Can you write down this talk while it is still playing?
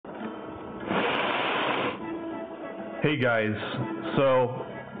Hey guys, so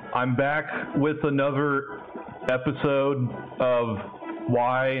I'm back with another episode of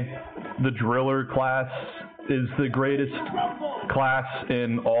why the Driller class is the greatest class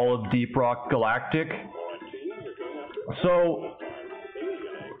in all of Deep Rock Galactic. So,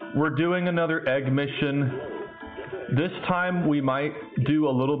 we're doing another egg mission. This time we might do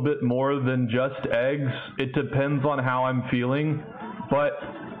a little bit more than just eggs. It depends on how I'm feeling, but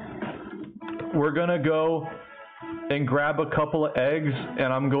we're gonna go and grab a couple of eggs,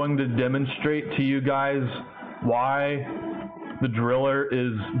 and I'm going to demonstrate to you guys why the Driller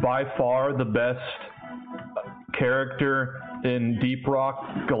is by far the best character in Deep Rock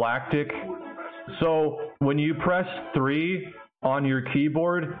Galactic. So when you press 3 on your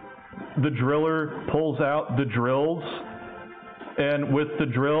keyboard, the Driller pulls out the drills, and with the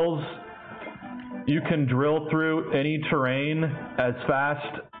drills you can drill through any terrain as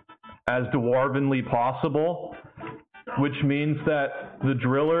fast as dwarvenly possible, which means that the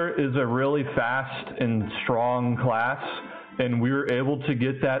Driller is a really fast and strong class, and we were able to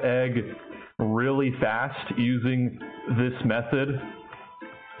get that egg really fast using this method.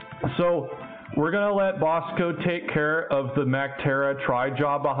 So we're going to let Bosco take care of the Mactera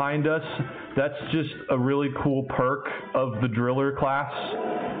tri-job behind us. That's just a really cool perk of the Driller class.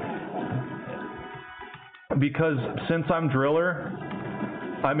 Because since I'm Driller,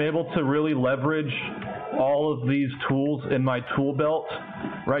 I'm able to really leverage all of these tools in my tool belt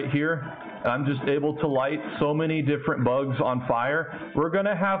right here. I'm just able to light so many different bugs on fire. We're going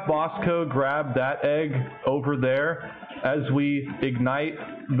to have Bosco grab that egg over there as we ignite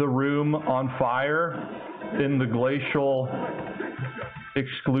the room on fire in the glacial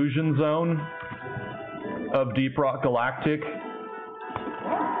exclusion zone of Deep Rock Galactic.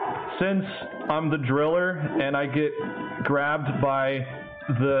 Since I'm the Driller and I get grabbed by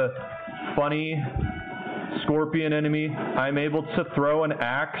the funny scorpion enemy, I'm able to throw an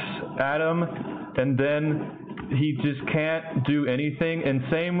axe at him, and then he just can't do anything. And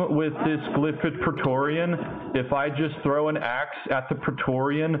same with this Glyphid Praetorian. If I just throw an axe at the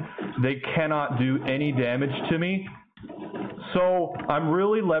Praetorian, they cannot do any damage to me. So I'm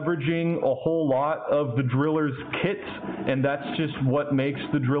really leveraging a whole lot of the Driller's kits, and that's just what makes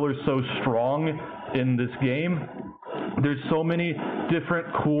the Driller so strong in this game. There's so many different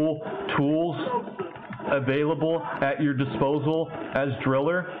cool tools available at your disposal as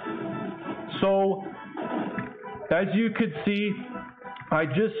Driller. So, as you could see, I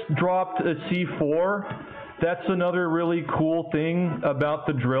just dropped a C4. That's another really cool thing about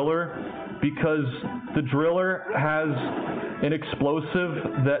the Driller, because the Driller has an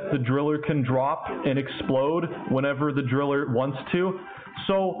explosive that the Driller can drop and explode whenever the Driller wants to.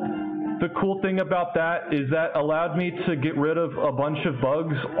 So the cool thing about that is that allowed me to get rid of a bunch of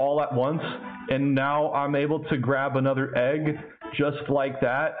bugs all at once, and now I'm able to grab another egg just like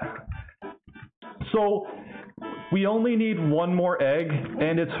that. So we only need one more egg,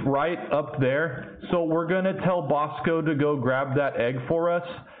 and it's right up there. So we're going to tell Bosco to go grab that egg for us,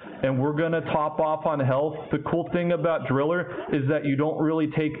 and we're going to top off on health. The cool thing about Driller is that you don't really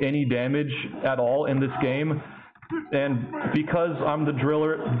take any damage at all in this game. And because I'm the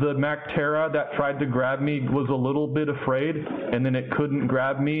Driller, the Mactera that tried to grab me was a little bit afraid, and then it couldn't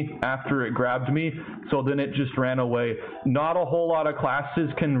grab me after it grabbed me, so then it just ran away. Not a whole lot of classes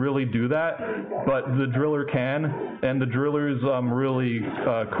can really do that, but the Driller can, and the Driller is really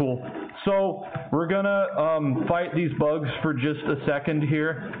cool. So we're gonna fight these bugs for just a second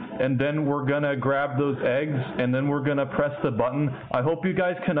here, and then we're gonna grab those eggs, and then we're gonna press the button. I hope you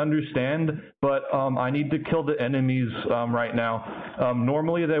guys can understand, but I need to kill the enemies right now.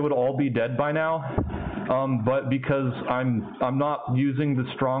 Normally they would all be dead by now, but because I'm not using the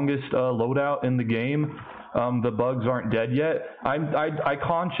strongest loadout in the game, the bugs aren't dead yet. I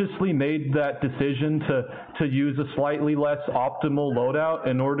consciously made that decision to use a slightly less optimal loadout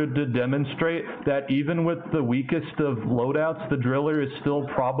in order to demonstrate that even with the weakest of loadouts, the Driller is still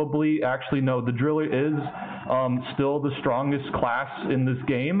probably, actually no, the Driller is still the strongest class in this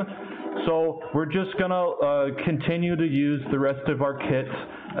game. So we're just gonna continue to use the rest of our kits,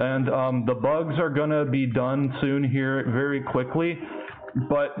 and the bugs are gonna be done soon here very quickly.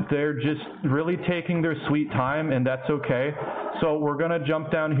 But they're just really taking their sweet time, and that's okay. So we're going to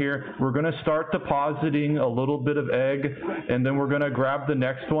jump down here. We're going to start depositing a little bit of egg, and then we're going to grab the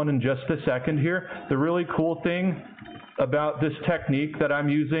next one in just a second here. The really cool thing about this technique that I'm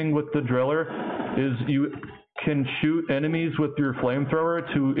using with the Driller is you can shoot enemies with your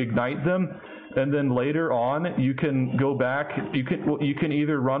flamethrower to ignite them, and then later on you can go back. You can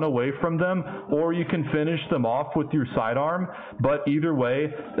either run away from them or you can finish them off with your sidearm. But either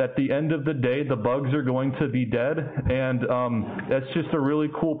way, at the end of the day, the bugs are going to be dead, and that's just a really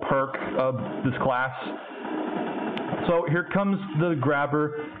cool perk of this class. So here comes the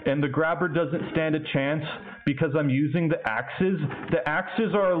grabber, and the grabber doesn't stand a chance because I'm using the axes. The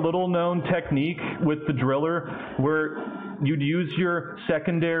axes are a little known technique with the driller where you'd use your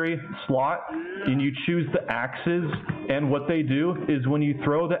secondary slot and you choose the axes, and what they do is when you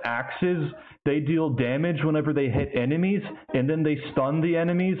throw the axes, they deal damage whenever they hit enemies, and then they stun the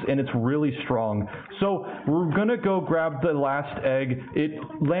enemies, and it's really strong. So we're gonna go grab the last egg. It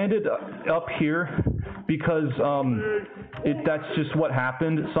landed up here because that's just what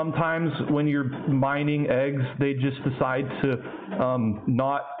happened. Sometimes when you're mining eggs, they just decide to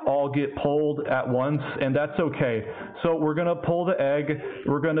not all get pulled at once, and that's okay. So we're gonna pull the egg,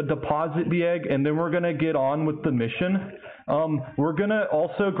 we're gonna deposit the egg, and then we're gonna get on with the mission. We're gonna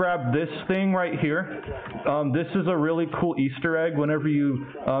also grab this thing right here. This is a really cool Easter egg. Whenever you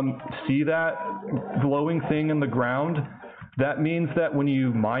see that glowing thing in the ground, that means that when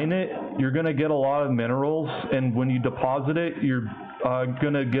you mine it, you're gonna get a lot of minerals, and when you deposit it, you're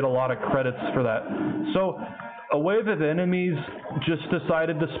gonna get a lot of credits for that. So a wave of enemies just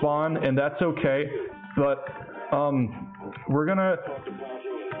decided to spawn, and that's okay, but we're gonna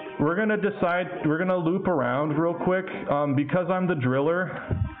loop around real quick. Because I'm the driller,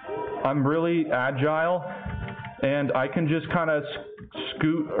 I'm really agile, and I can just kind of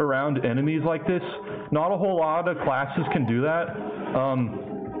scoot around enemies like this. Not a whole lot of classes can do that.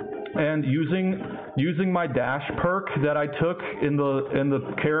 And using my dash perk that I took in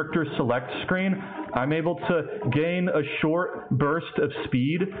the character select screen, I'm able to gain a short burst of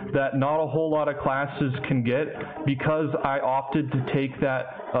speed that not a whole lot of classes can get because I opted to take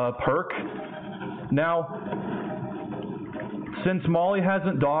that perk. Now, since Molly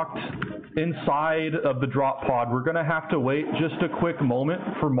hasn't docked inside of the drop pod, we're going to have to wait just a quick moment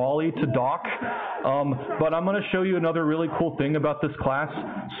for Molly to dock. But I'm going to show you another really cool thing about this class.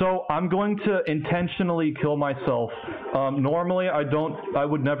 So I'm going to intentionally kill myself. Normally I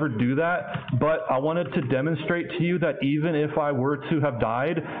would never do that, but I wanted to demonstrate to you that even if I were to have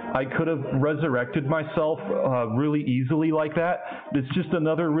died, I could have resurrected myself really easily like that. It's just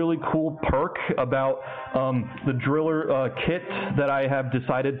another really cool perk about the driller kit that I have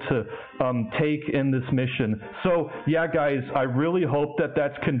decided to take in this mission. So yeah, guys, I really hope that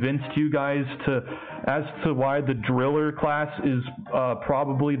that's convinced you guys as to why the driller class is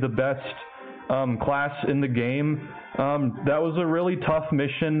probably the best class in the game. That was a really tough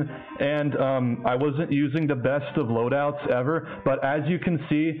mission, and I wasn't using the best of loadouts ever, but as you can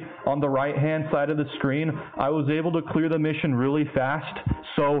see on the right hand side of the screen, I was able to clear the mission really fast.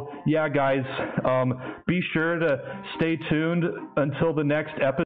 So yeah, guys, be sure to stay tuned until the next episode.